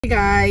Hey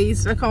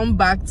guys, welcome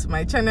back to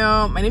my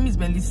channel. My name is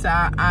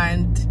Melissa,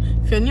 and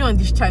if you're new on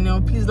this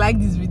channel, please like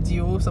this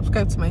video,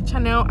 subscribe to my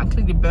channel and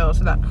click the bell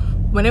so that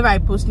whenever I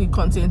post new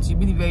content you'll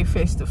be the very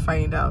first to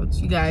find out.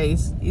 You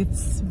guys,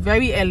 it's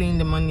very early in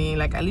the morning.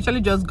 Like, I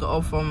literally just got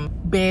off from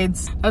bed.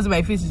 That's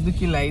why my face is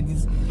looking like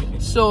this.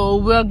 So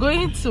we're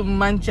going to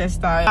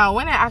Manchester. Now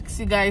when I asked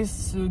you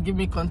guys to give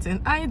me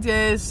content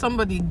ideas,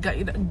 somebody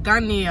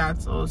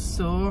Ghanaian or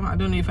so, I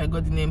don't know if I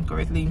got the name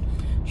correctly,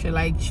 she would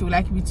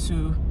like me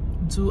to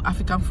do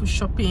African food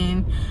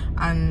shopping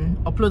and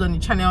upload on the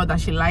channel that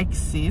she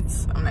likes it.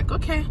 I'm like,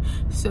 okay.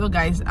 So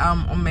guys,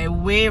 I'm on my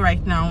way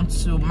right now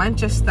to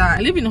Manchester. I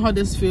live in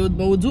Huddersfield,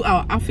 but we'll do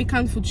our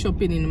African food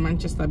shopping in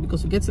Manchester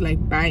because we get to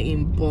like buy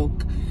in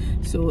bulk.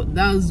 So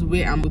that's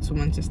where I'm going to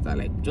Manchester,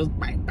 like just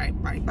buy.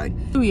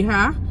 We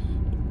have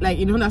like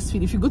in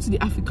Huddersfield, if you go to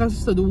the African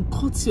store, they will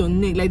cut your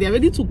neck. Like, they're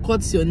ready to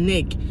cut your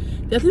neck.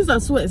 Their things are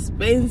so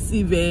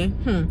expensive,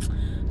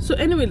 So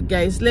anyway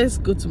guys, let's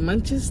go to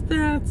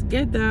Manchester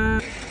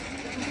together.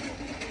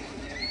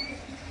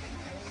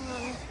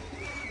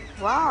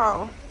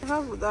 Wow, I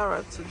have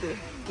Udara today.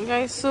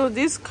 Guys, so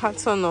this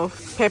carton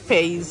of pepper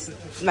is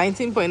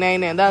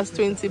 19.99, that's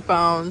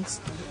 £20.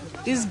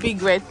 This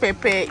big red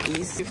pepper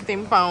is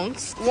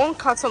 £15. One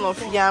carton of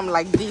yam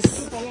like this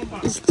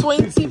is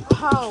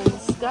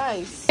 £20,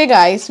 guys. Hey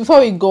guys, before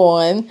we go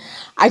on,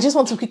 I just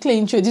want to quickly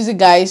introduce you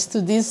guys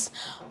to this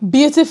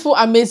beautiful,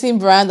 amazing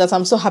brand that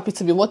I'm so happy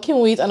to be working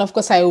with. And of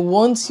course, I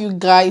want you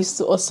guys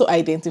to also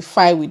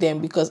identify with them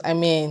because, I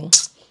mean,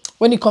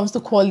 when it comes to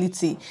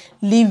quality,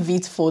 leave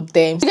it for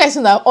them. You guys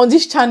know that on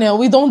this channel,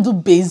 we don't do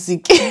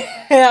basic.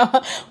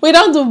 We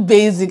don't do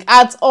basic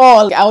at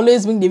all. I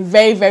always bring the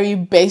very, very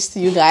best to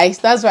you guys.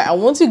 That's why I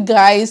want you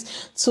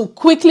guys to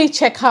quickly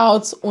check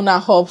out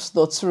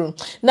unahubs.ru.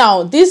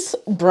 Now, this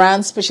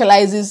brand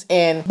specializes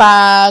in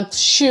bags,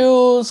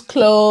 shoes,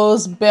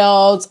 clothes,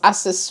 belts,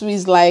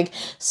 accessories like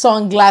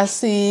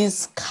sunglasses,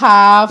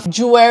 scarf,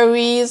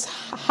 jewelries,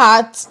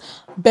 hats,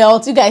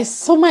 belt. You guys,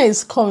 summer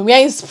is coming. We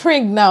are in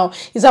spring now.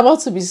 It's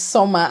about to be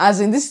summer,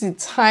 as in this is the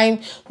time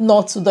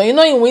not to do. You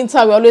know, in winter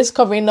we're always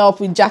covering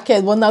up with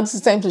jackets, but now this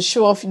is time to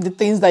show off the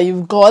things that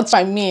you've got.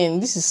 I mean,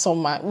 this is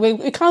summer.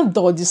 We can't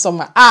dull this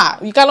summer.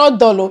 You cannot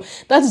dull.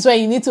 That is why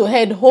you need to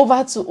head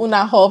over to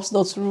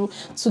unahubs.ru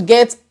to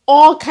get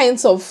all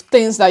kinds of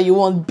things that you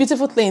want,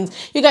 beautiful things.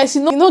 You guys,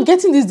 you know,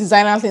 getting these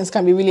designer things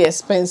can be really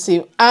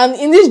expensive, and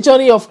in this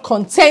journey of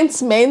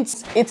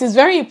contentment, it is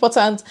very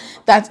important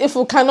that if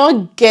we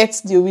cannot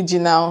get the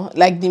original,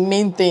 like the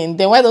main thing,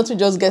 then why don't we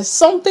just get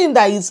something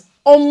that is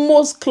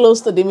almost close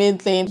to the main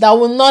thing, that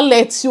will not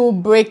let you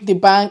break the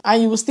bank,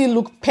 and you will still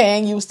look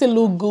peng, you will still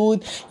look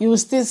good, you will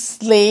still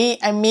slay.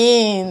 I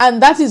mean,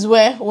 and that is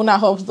where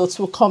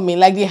unahubs.ru come in.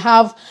 Like, they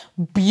have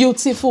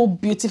beautiful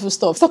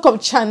stuff. Stock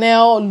of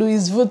Chanel,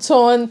 Louis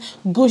Vuitton,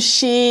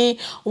 Gucci,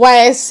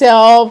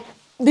 YSL.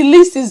 The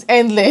list is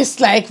endless,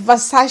 like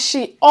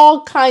Versace,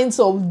 all kinds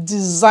of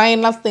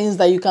designer things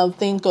that you can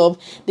think of.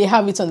 They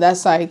have it on that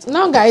site.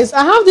 Now guys,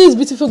 I have this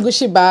beautiful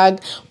Gucci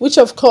bag, which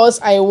of course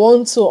I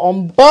want to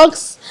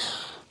unbox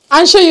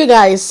and show you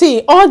guys.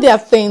 See, all their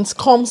things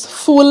comes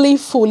fully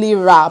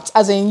wrapped,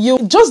 as in you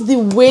just the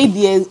way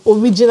the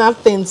original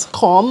things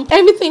come.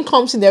 Everything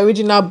comes in the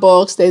original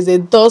box. There's a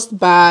dust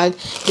bag,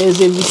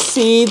 there's a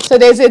receipt, so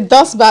there's a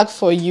dust bag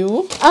for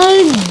you.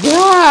 And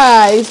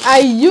guys,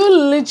 are you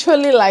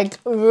literally like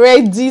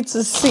ready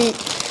to see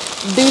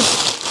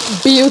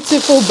this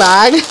beautiful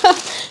bag?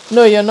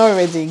 No, you're not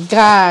ready,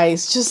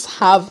 guys. Just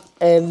have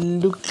a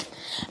look.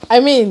 I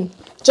mean,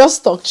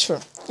 just talk through.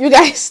 You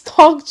guys,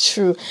 talk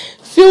through.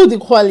 Feel the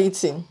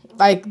quality.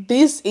 Like,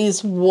 this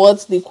is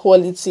what the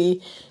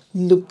quality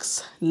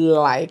looks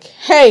like.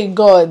 Hey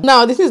God.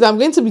 Now the thing is, I'm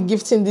going to be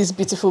gifting this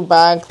beautiful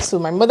bag to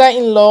my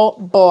mother-in-law,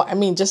 but I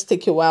mean, just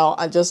take a while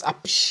and just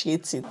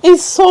appreciate it.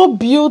 It's so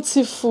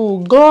beautiful.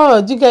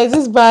 God, you guys,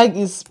 this bag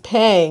is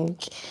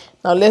pink.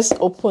 Now let's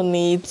open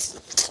it.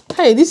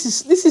 Hey, this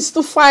is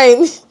too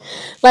fine.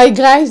 Like,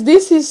 guys,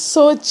 this is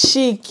so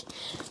chic.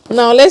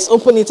 Now let's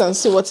open it and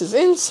see what is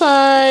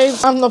inside.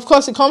 And of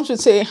course, it comes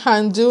with a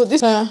handle.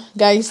 This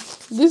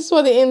guys, this is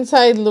what the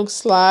inside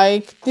looks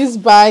like. This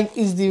bag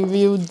is the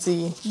real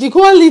deal. The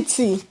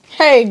quality,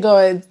 hey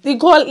God, the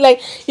quality.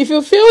 Like, if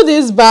you feel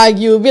this bag,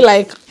 you'll be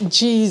like,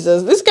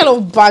 Jesus, this kind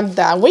of bag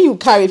that when you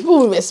carry, people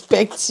will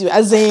respect you.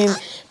 As in,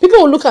 people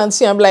will look and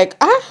see, I'm like,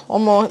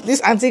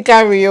 this auntie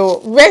carry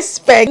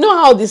respect. You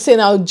know how they say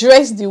now,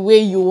 dress the way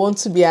you want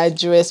to be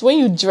addressed. When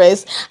you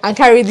dress and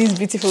carry this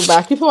beautiful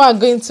bag, people are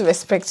going to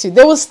respect you.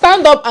 They will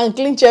stand up and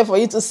clean chair for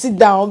you to sit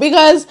down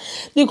because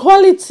the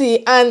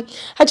quality. And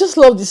I just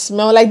love the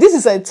smell. Like, this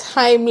is a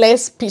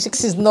timeless piece.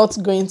 This is not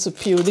going to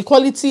peel. The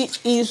quality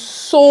is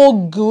so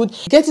good.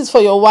 Get it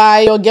for your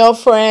wife, your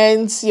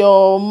girlfriends,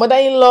 your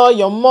mother-in-law,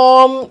 your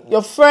mom,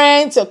 your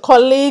friends, your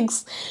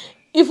colleagues.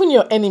 even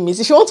your enemies,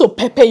 if you want to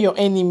pepper your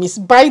enemies,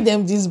 buy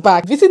them this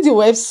bag. Visit the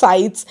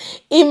website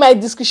in my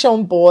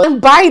description box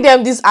and buy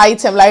them this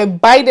item.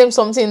 Like, buy them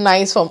something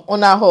nice from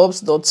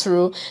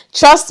ownerhubs.ru.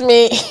 Trust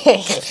me,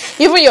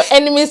 even your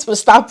enemies will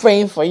start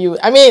praying for you.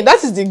 I mean,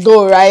 that is the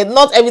goal, right?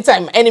 Not every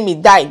time enemy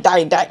die.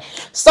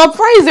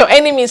 Surprise your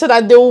enemy so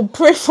that they will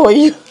pray for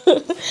you.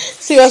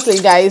 Seriously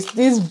guys,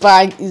 this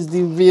bag is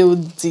the real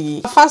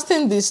deal.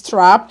 Fasten this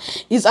strap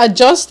is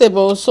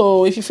adjustable,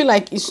 so if you feel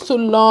like it's too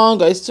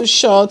long or it's too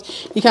short,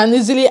 you can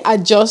easily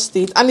adjust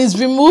it, and it's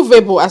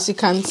removable. As you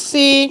can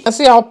see,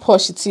 how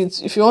posh it is.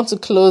 If you want to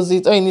close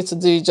it, all you need to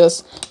do is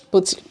just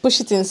push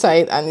it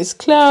inside and it's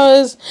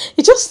closed.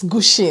 It's just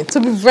Gucci, to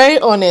be very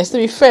honest. To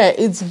be fair,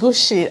 it's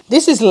Gucci.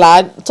 This is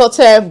lad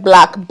total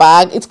black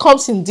bag. It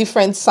comes in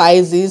different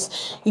sizes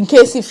in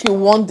case if you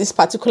want this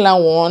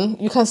particular one.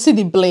 You can see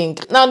the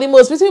blink. Now the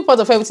most beautiful part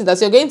of everything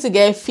that you're going to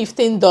get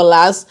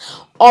 $15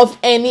 of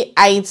any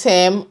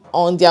item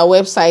on their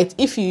website.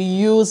 If you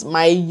use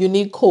my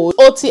unique code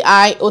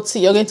OTI,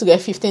 you're going to get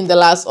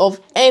 $15 of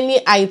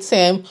any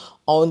item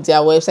on their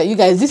website. You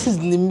guys, this is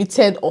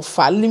limited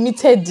offer,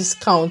 limited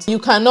discount. You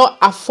cannot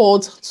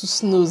afford to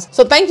snooze.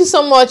 So thank you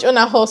so much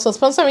Owner Hubs for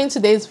sponsoring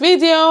today's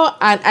video,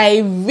 and I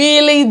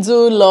really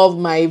do love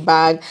my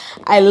bag.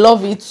 I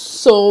love it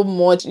so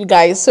much, you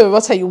guys. So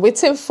what are you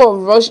waiting for?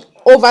 Rush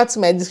over to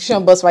my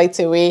description box right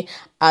away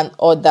and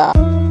order.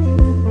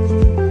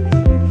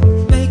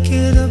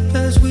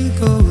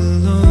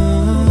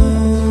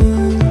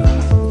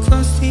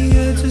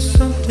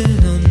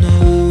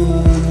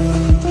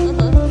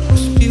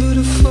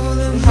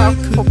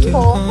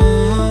 Popo.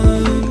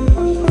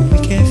 We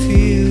can't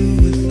feel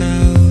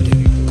without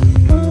it.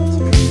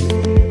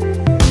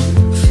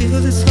 Feel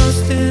this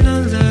lost in a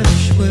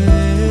lavish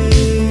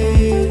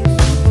ways,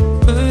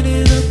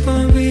 burning up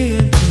on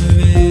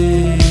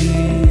re-entering,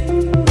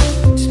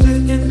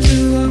 split into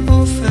our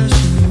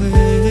old-fashioned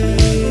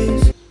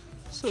ways.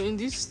 So in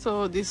this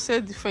store, they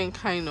sell different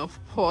kind of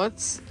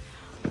pots.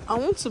 I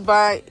want to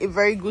buy a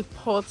very good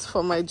pot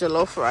for my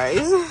jollof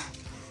rice.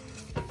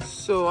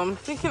 So I'm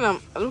looking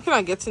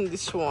at getting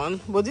this one,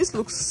 but this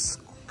looks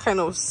kind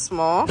of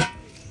small. I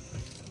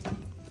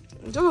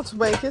just want to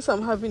buy in case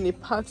I'm having a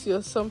party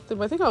or something,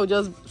 but I think I'll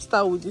just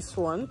start with this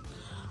one.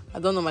 I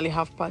don't normally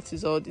have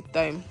parties all the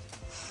time,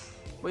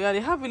 but yeah, they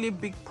have really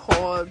big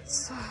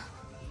pots.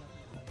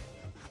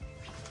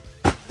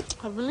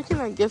 I've been looking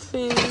at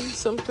getting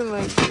something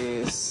like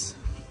this.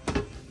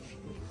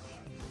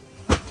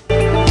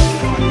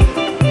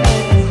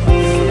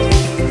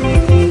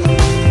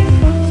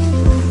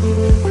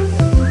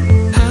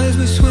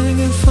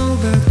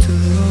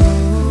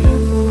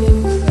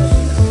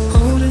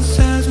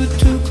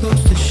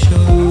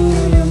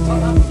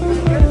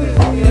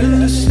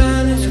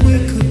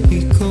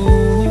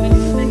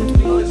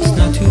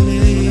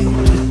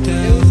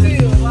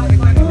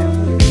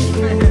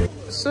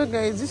 So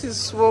guys, this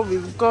is what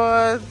we've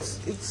got.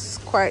 It's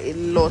quite a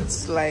lot.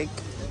 Like,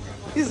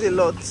 it's a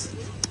lot.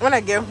 When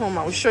I get home,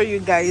 I'll show you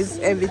guys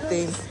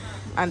everything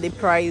and the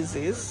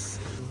prices.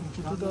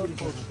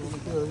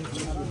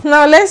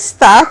 Now let's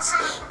start.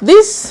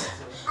 This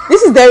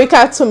is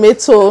Derica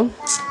tomato.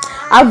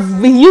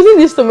 I've been using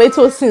this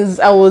tomato since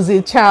I was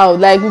a child.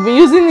 Like, we've been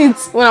using it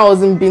when I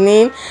was in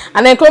Benin,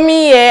 and then coming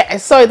here, I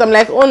saw it. I'm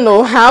like, oh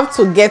no, I have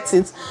to get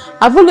it.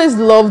 I've always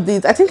loved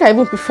it. I think I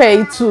even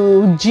prefer it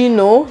to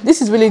Gino.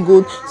 This is really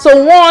good.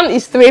 So one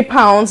is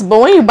 £3, but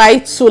when you buy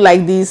two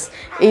like this,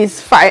 it's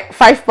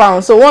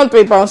 £5. So one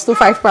 £3, two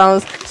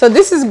 £5. So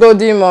this is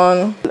golden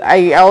one.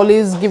 I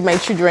always give my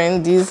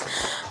children this.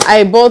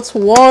 I bought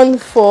one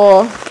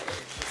for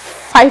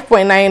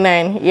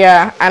 $5.99,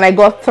 yeah, and I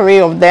got 3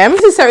 of them.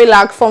 This is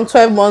Cerelac from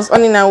 12 months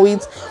on in and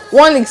with.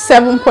 One is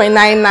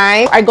 $7.99.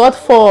 I got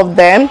 4 of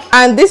them.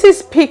 And this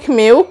is Peak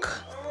Milk.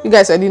 You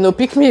guys already know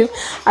Peak Milk.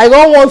 I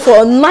got one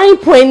for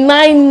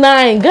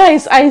 $9.99.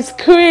 Guys, ice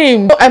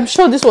cream. I'm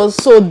sure this was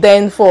sold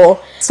then for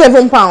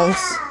 £7.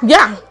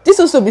 Yeah, this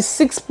used to be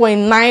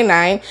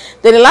 $6.99.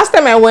 Then the last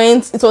time I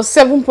went, it was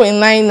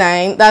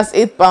 $7.99. That's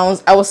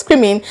 £8. I was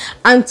screaming,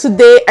 and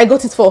today I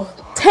got it for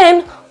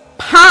 £10.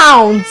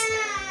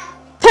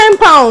 £10,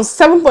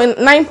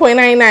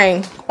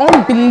 9.99.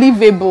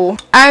 Unbelievable.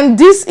 And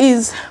this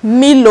is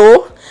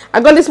Milo. I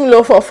got this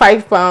Milo for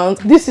 £5.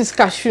 This is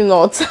cashew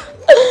nut.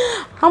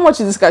 How much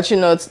is this cashew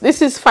nut?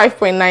 This is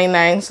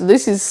 $5.99. So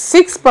this is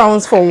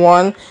 £6 for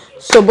one.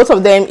 So both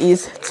of them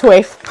is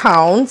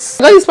 £12.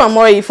 I got this palm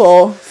oil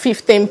for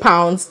 £15.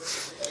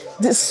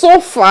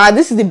 So far,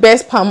 this is the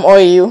best palm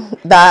oil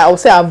that I would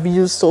say I've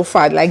used so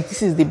far. Like,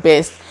 this is the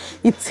best.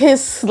 It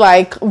tastes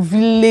like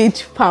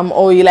village palm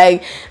oil,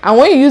 like, and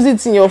when you use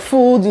it in your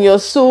food, in your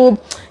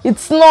soup,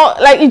 it's not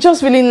like, it's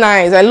just really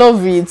nice. I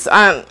love it,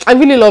 and I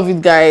really love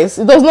it, guys.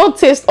 It does not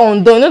taste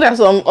undone. You know, there's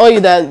some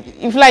oil that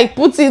if like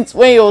put it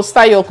when you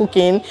start your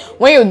cooking,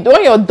 when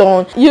you're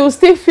done, you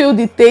still feel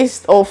the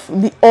taste of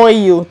the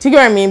oil. Do you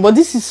get what I mean? But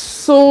this is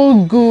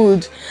so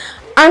good.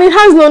 and it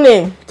has no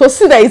name. To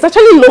see that it's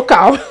actually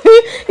local.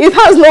 It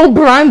has no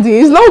branding,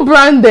 it's not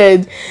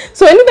branded.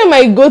 So anytime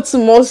I go to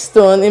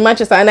Moorstone in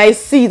Manchester and I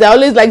see it, I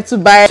always like to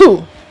buy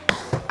 2.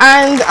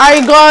 And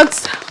I got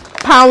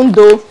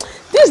poundo.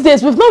 These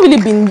days we've not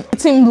really been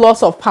eating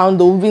lots of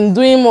poundo. We've been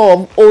doing more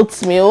of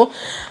oatmeal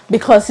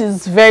because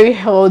it's very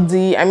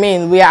healthy. I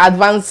mean, we are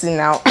advancing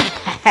now.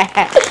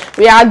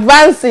 We are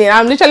advancing.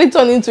 I'm literally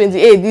turning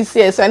 28 this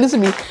year, so I need to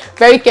be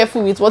very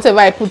careful with whatever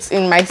I put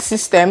in my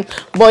system.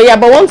 But yeah,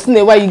 but once in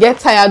a while you get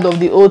tired of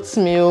the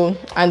oatmeal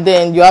and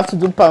then you have to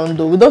do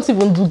poundo. We don't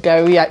even do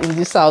gari in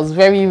this house.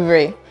 Very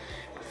rare.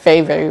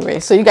 Very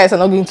rare. So you guys are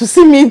not going to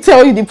see me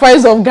tell you the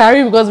price of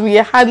gari because we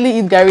hardly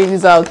eat gari in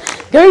this house.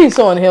 Gari is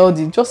so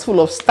unhealthy, just full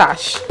of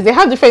starch. They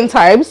have different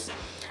types.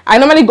 I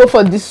normally go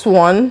for this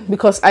one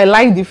because I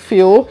like the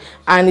feel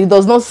and it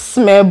does not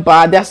smell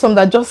bad. There are some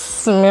that just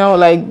smell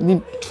like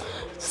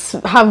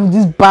have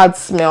this bad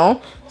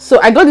smell. So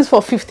I got this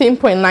for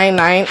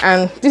 15.99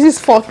 and this is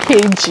 4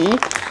 kg.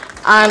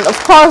 And of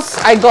course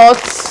I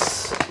got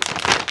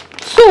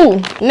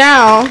 2.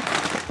 Now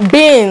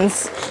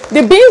beans.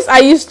 The beans I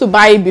used to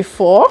buy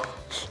before.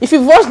 If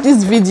you've watched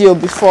this video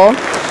before,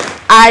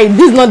 this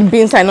is not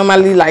beans I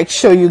normally like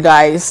show you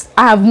guys.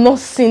 I have not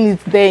seen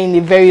it there in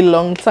a very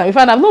long time. In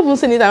fact, I've not even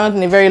seen it around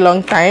in a very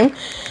long time.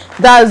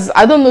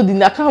 I don't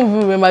know I can't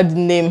even remember the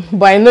name,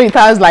 but I know it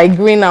has like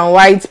green and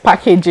white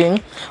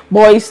packaging,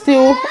 but it's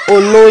still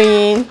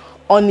oloyin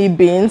honey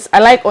beans. I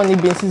like honey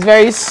beans, it's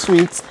very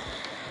sweet.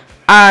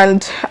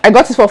 And I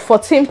got it for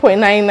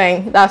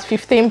 14.99. that's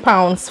 15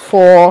 pounds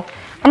for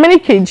how many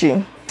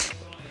kg?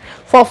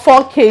 For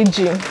 4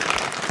 kg.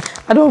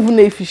 I don't even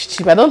know if it's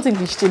cheap. I don't think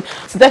it's cheap.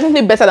 It's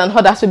definitely better than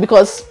others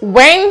because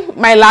when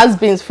my last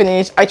beans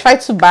finished, I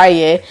tried to buy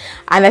it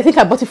and I think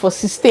I bought it for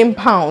 16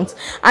 pounds.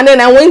 And then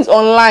I went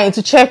online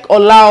to check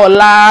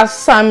Ola,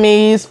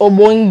 Sammy's,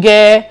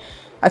 Obonge.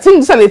 I think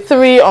these are the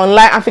 3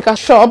 online Africa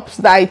shops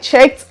that I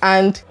checked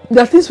and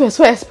the things were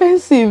so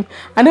expensive.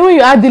 And then when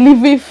you add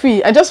delivery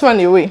fee, I just ran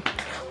away.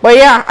 But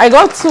yeah, I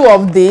got 2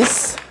 of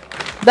these.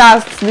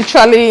 That's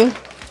literally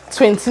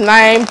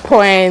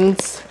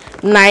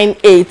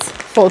 29.98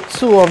 for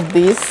 2 of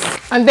these.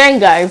 And then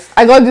guys,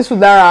 I got this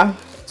udara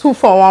 2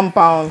 for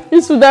 £1.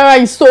 This udara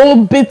is so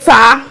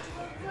bitter.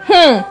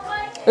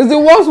 It's the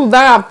worst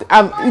udara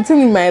I've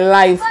eaten in my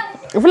life. I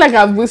feel like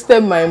I've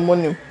wasted my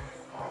money.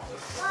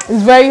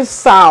 It's very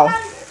sour.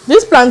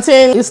 This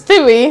plantain is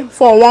 3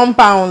 for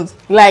 £1.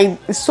 Like,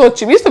 it's so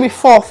cheap. It used to be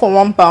 4 for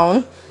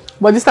 £1,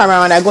 but this time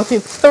around I got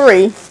it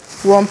 3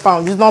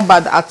 £1. It's not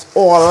bad at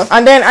all.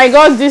 And then I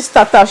got this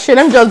tatashe.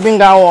 Let me just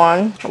bring out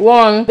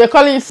one. They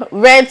call it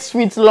red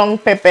sweet long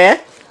pepper.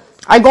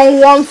 I got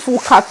 1 full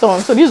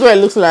carton, so this is what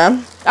it looks like.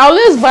 I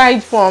always buy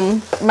it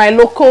from my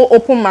local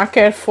open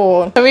market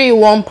for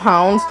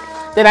 £1.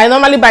 Then I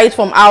normally buy it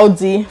from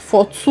Aldi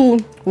for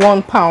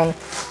 £1.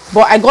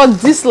 But I got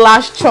this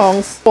large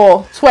chunks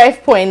for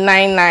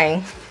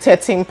 12.99.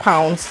 13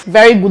 pounds.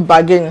 Very good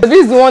bargain. So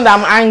this is the one that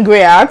I'm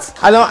angry at.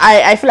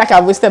 I feel like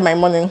I've wasted my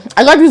money.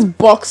 I got this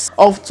box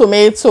of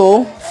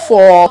tomato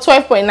for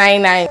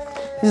 12.99.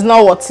 It's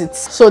not worth it.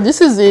 So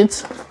this is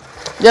it.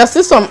 There's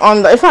still some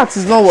under. In fact,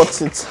 it's not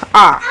worth it.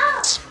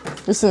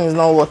 This thing is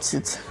not worth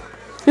it.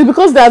 It's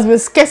because there has been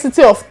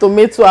scarcity of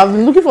tomato. I've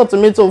been looking for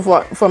tomato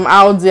from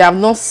Aldi. I've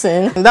not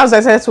seen. And that's why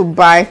I decided to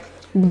buy.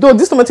 Though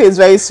this tomato is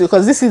very sweet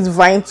because this is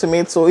vine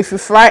tomato. If you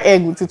fry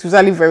egg with it, it's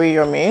really very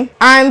yummy.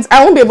 And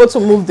I won't be able to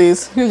move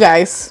this, you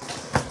guys.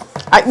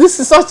 This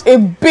is such a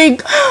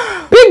big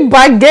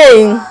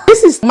bargain.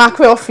 This is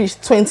mackerel fish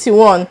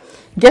 21.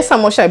 Guess how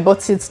much I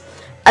bought it?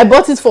 I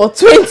bought it for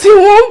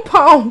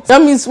 £21. That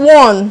means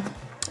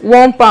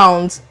 £1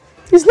 pound.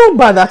 It's not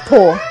bad at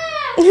all.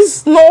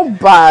 It's not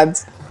bad.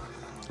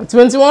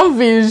 21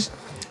 fish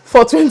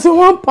for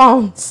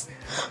 £21.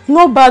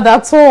 Not bad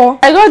at all.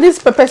 I got this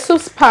pepper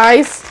soup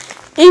spice,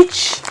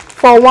 each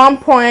for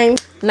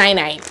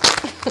 1.99.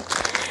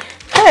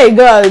 Hey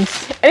God,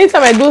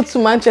 anytime I go to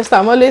Manchester,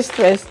 I'm always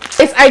stressed.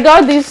 I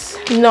got this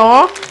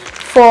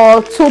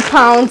for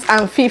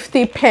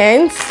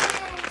 £2.50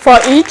 for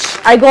each.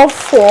 I got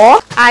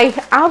 4. I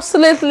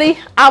absolutely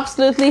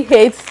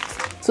hate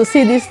to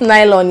see this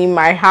nylon in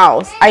my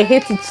house. I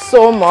hate it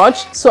so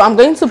much. So I'm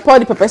going to pour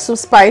the pepper soup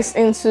spice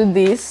into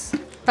this.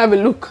 Have a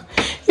look.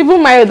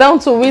 Even my down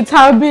to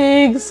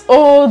Weetabix,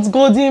 oats,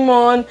 golden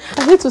mon.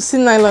 I hate to see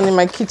nylon in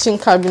my kitchen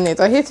cabinet.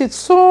 I hate it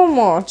so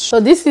much.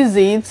 So this is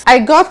it. I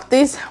got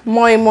this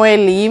moi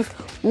leaf.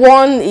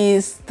 One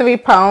is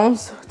 £3,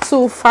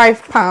 2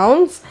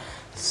 £5.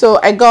 So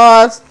I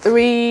got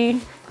 3,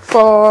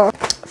 4,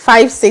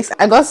 5, 6.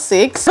 I got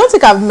 6. I don't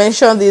think I've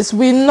mentioned this.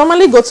 We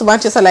normally go to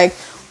Manchester like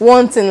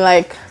once in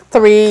like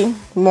 3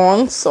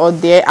 months or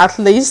there at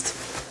least.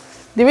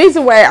 The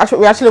reason why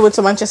we actually went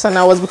to Manchester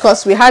now was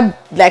because we had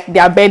like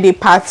their birthday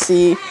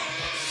party,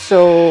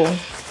 so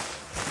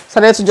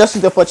decided to just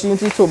use the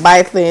opportunity to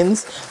buy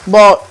things.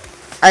 But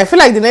I feel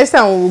like the next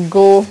time we'll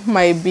go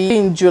might be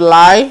in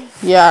July.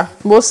 Yeah,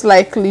 most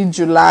likely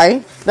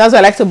July. That's why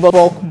I like to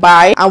bulk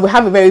buy. And we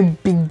have a very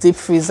big deep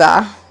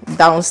freezer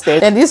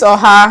downstairs. And these are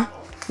her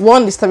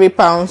One is 3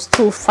 pounds,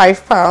 two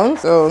 5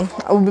 pounds. So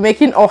I will be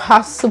making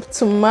oha soup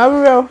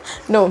tomorrow.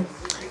 No,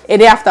 a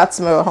day after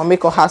tomorrow I'll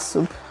make oha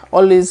soup.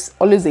 Always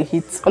a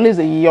hit, always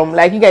a yum.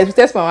 Like, you guys, if you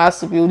taste my oha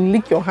soup, you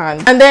lick your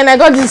hand. And then I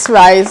got this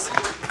rice.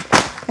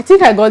 I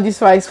think I got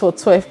this rice for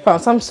 12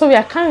 pounds. I'm sorry,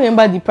 I can't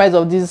remember the price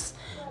of this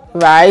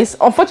rice.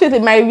 Unfortunately,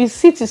 my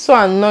receipt is so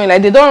annoying.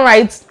 Like, they don't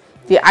write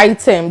the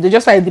item, they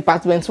just write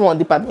department 1,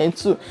 department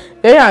 2.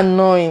 Very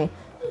annoying.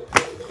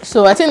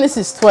 So I think this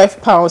is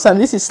 12 pounds and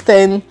this is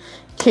 10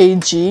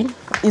 kg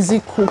easy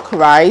cook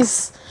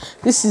rice.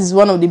 This is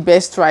one of the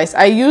best rice.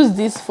 I use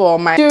this for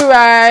my stew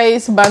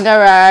rice, banga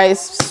rice,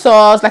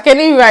 sauce, like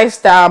any rice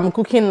that I'm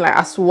cooking like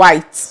as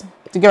white.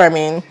 Do you get what I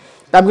mean?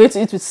 That I'm going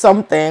to eat with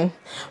something.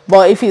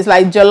 But if it's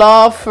like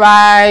jollof,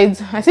 fried,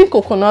 I think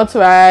coconut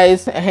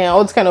rice,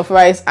 all this kind of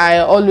rice, I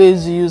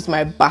always use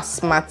my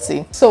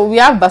basmati. So we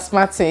have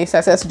basmati, so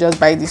I said to just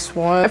buy this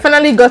one. I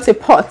finally got a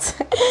pot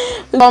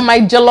for my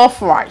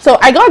jollof rice. So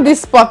I got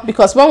this pot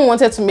because when we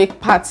wanted to make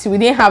patty, we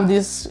didn't have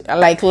this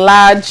like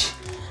large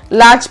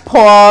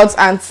pots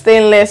and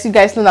stainless. You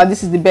guys know that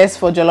this is the best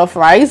for jollof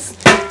rice.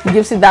 It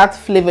gives it that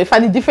flavor. In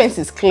fact, the difference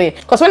is clear,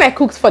 because when I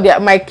cooked for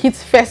my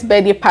kids' first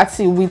birthday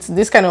party with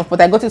this kind of pot,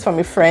 I got it from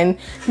a friend,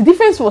 the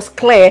difference was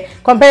clear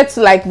compared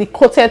to like the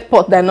coated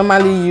pot that I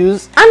normally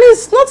use. And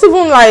it's not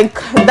even like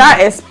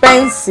that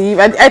expensive.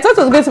 I thought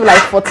it was going to be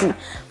like 40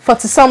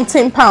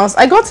 something pounds.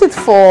 I got it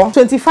for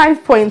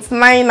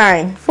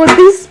 25.99 for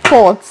this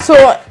pot.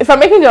 So if I'm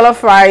making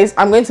jollof rice,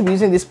 I'm going to be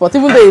using this pot,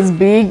 even though it's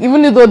big,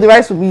 even though the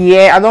rice will be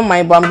here, I don't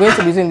mind, but I'm going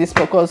to be using this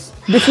pot because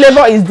the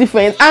flavor is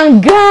different.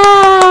 And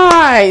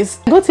guys,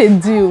 I got a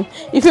deal.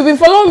 If you've been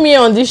following me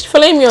on this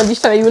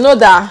channel, you know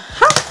that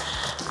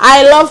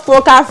I love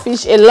croaker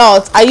fish a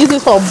lot. I use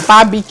it for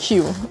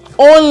barbecue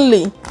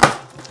only.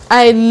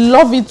 I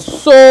love it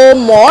so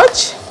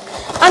much.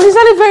 And it's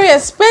not very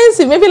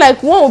expensive. Maybe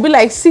like one will be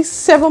like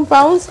 6-7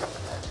 pounds.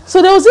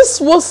 So there was this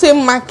wholesale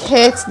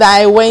market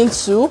that I went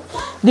to.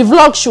 The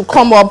vlog should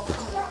come up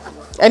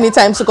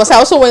anytime soon, because I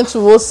also went to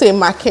wholesale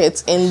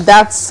market in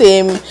that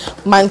same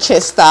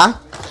Manchester.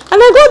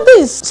 And I got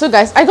this. So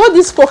guys, I got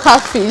this croaker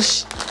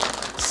fish.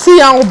 See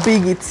how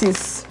big it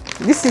is.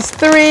 This is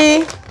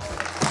 3.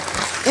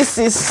 This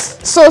is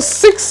so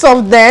 6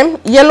 of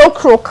them, yellow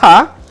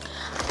croaker.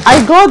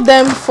 I got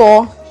them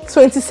for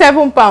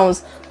 27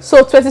 pounds.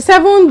 So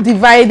 27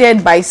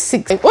 divided by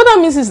 6. What that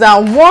means is that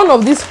one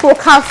of these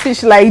croaker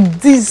fish like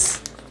this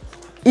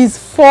is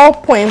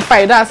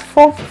 4.5. That's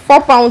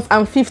 4 pounds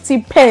and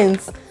 50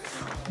 pence.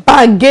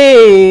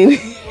 Bargain.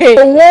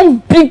 One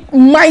big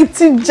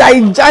mighty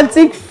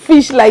gigantic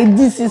fish like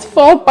this is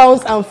 4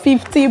 pounds and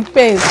 50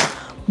 pence.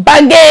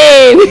 Bargain.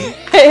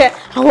 I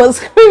was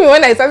screaming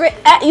when I started.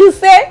 You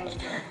said?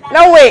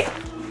 No way.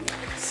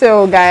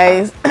 So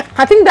guys,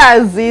 I think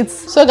that's it.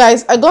 So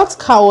guys, I got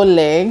cow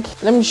leg.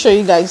 Let me show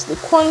you guys the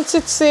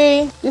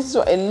quantity. This is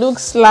what it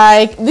looks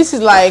like. This is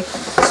like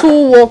 2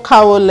 whole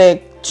cow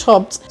leg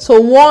chopped.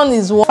 So one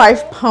is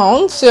 5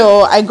 pounds.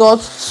 So I got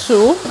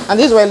 2, and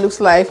this is what it looks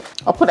like.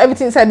 I'll put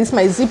everything inside this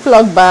my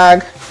Ziploc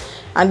bag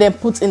and then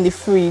put in the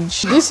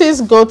fridge. This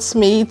is goat's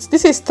meat.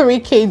 This is 3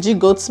 kg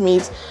goat's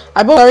meat.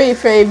 I bought, sorry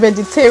if you're a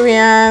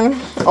vegetarian,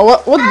 or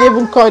what do they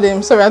even call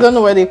them? Sorry, I don't know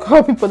what they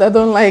call people that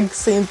don't like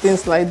saying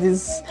things like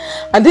this.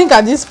 I think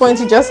at this point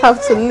you just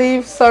have to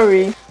leave.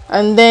 Sorry.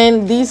 And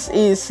then this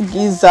is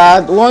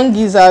gizzard. One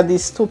gizzard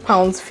is 2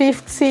 pounds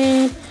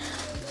 50.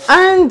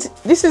 And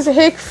this is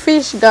hake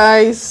fish,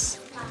 guys.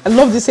 I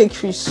love this hake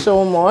fish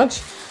so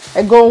much.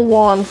 I got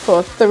one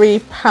for 3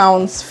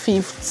 pounds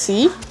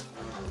 50.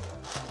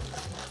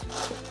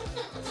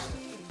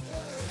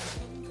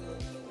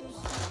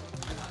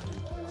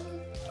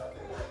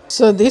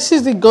 So this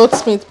is the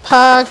goat's meat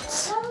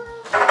packed.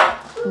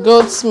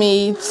 Goat's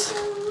meat,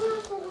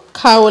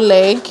 cow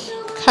leg.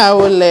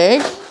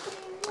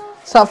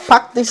 So I've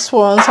packed this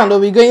one, and they'll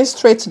be going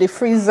straight to the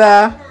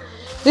freezer.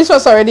 This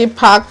was already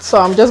packed, so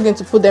I'm just going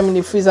to put them in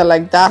the freezer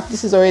like that.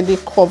 This is already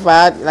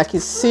covered, like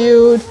it's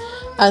sealed.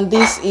 And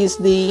this is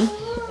the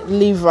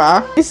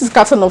liver. This is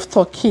carton of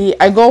turkey.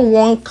 I got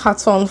 1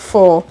 carton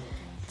for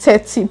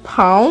 30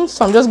 pounds.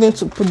 So I'm just going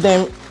to put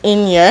them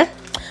in here.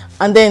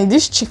 And then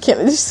this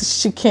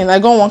is chicken. I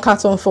got 1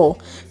 carton for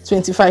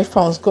 25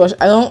 pounds. Gosh,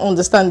 I don't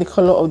understand the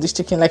color of this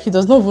chicken. Like, it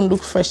does not even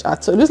look fresh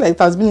at all. It looks like it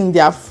has been in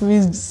their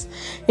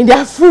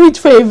fridge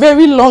for a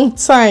very long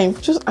time.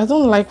 I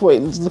don't like what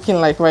it's looking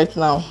like right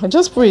now. I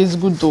just pray it's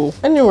good though.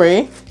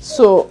 Anyway,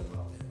 so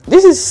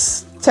this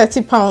is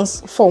 30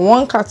 pounds for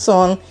 1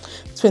 carton,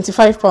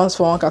 25 pounds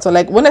for 1 carton.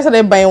 Like, when I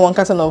started buying 1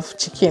 carton of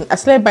chicken, I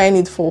started buying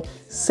it for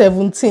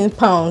 17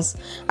 pounds.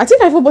 I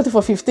think I even bought it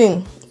for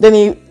 15. Then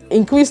it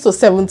increased to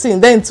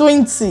 17, then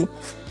 20.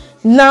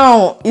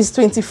 Now it's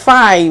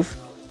 25.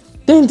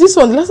 Then this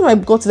one, the last time I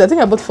got it, I think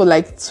I bought for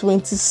like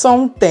 20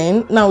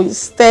 something. Now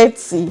it's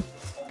 30.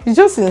 It's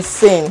just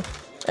insane.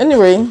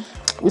 Anyway,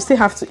 we still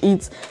have to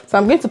eat. So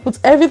I'm going to put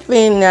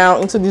everything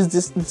now into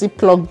this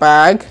Ziploc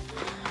bag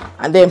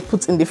and then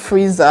put in the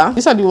freezer.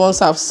 These are the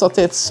ones I've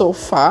sorted so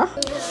far.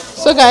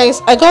 So guys,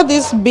 I got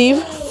this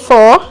beef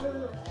for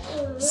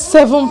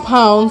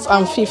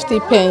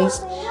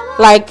 £7.50.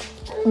 Like,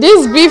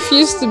 this beef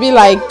used to be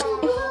like,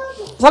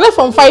 started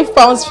from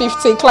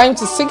 £5.50, climbed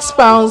to £6,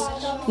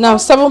 now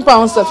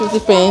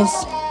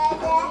 £7.50.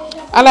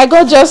 And I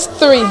got just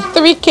 3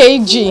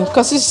 kg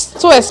because it's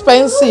too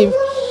expensive.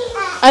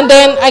 And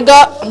then I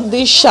got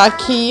this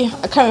shaki.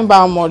 I can't remember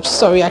how much.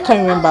 Sorry, I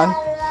can't remember.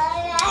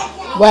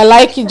 But I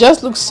like it.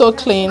 Just looks so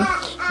clean.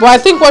 But I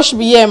think what should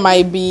be here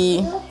might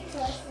be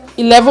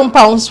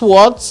 £11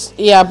 worth.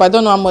 Yeah, but I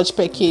don't know how much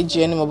per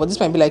kg anymore. But this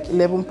might be like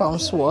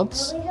 £11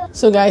 worth.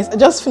 So guys, I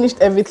just finished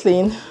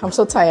everything. I'm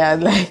so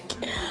tired. Like,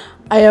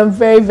 I am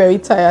very, very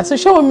tired. So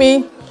show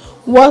me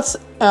what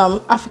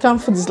African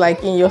food is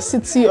like in your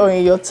city or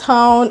in your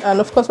town, and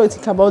of course what you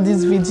think about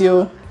this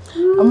video.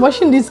 I'm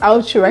watching this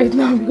outro right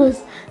now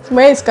because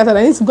my head is scattered.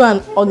 I need to go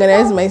and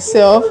organize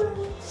myself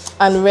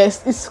and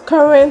rest. It's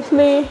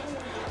currently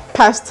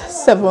past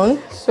 7,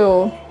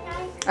 so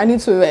I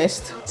need to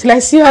rest till I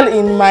see you all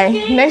in my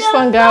next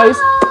one, guys.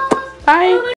 Bye.